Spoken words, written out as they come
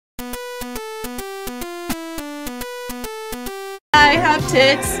have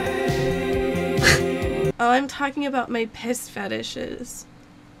tits? Oh, I'm talking about my piss fetishes.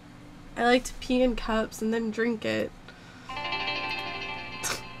 I like to pee in cups and then drink it.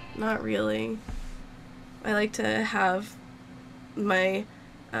 Not really. I like to have my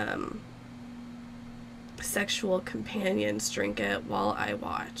sexual companions drink it while I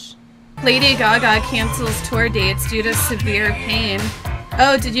watch. Lady Gaga cancels tour dates due to severe pain.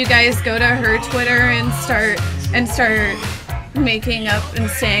 Oh, did you guys go to her Twitter and start making up and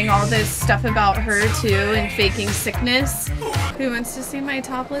saying all this stuff about her too and faking sickness? Who wants to see my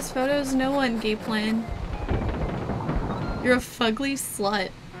topless photos? No one, Gapelin. You're a fugly slut.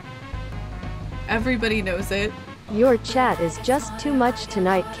 Everybody knows it. Your chat is just too much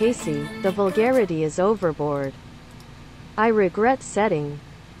tonight, Casey. The vulgarity is overboard. I regret setting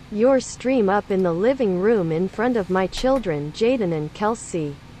your stream up in the living room in front of my children, Jaden and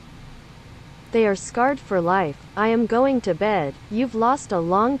Kelsey. They are scarred for life. I am going to bed. You've lost a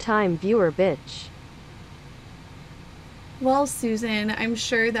long-time viewer, bitch. Well, Susan, I'm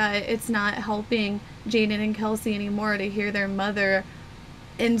sure that it's not helping Jaden and Kelsey anymore to hear their mother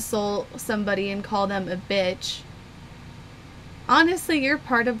insult somebody and call them a bitch. Honestly, you're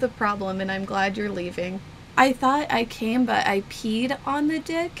part of the problem, and I'm glad you're leaving. I thought I came, but I peed on the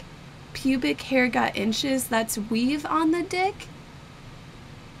dick. Pubic hair got inches. That's weave on the dick.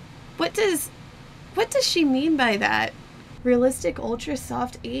 What does she mean by that? Realistic ultra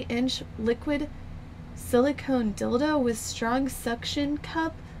soft 8-inch liquid silicone dildo with strong suction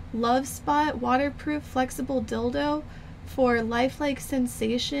cup, love spot, waterproof flexible dildo for lifelike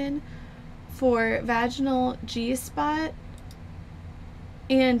sensation, for vaginal G-spot,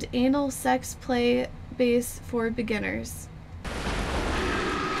 and anal sex play base for beginners.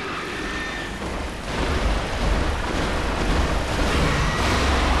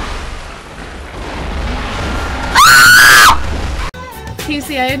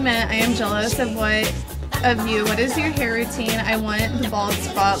 Casey, I admit I am jealous of you. What is your hair routine? I want the bald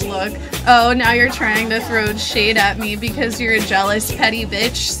spot look. Oh, now you're trying to throw shade at me because you're a jealous petty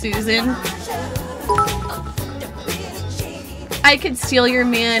bitch, Susan. I could steal your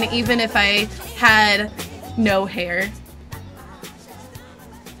man even if I had no hair.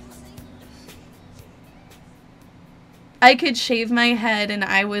 I could shave my head and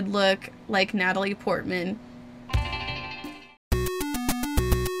I would look like Natalie Portman.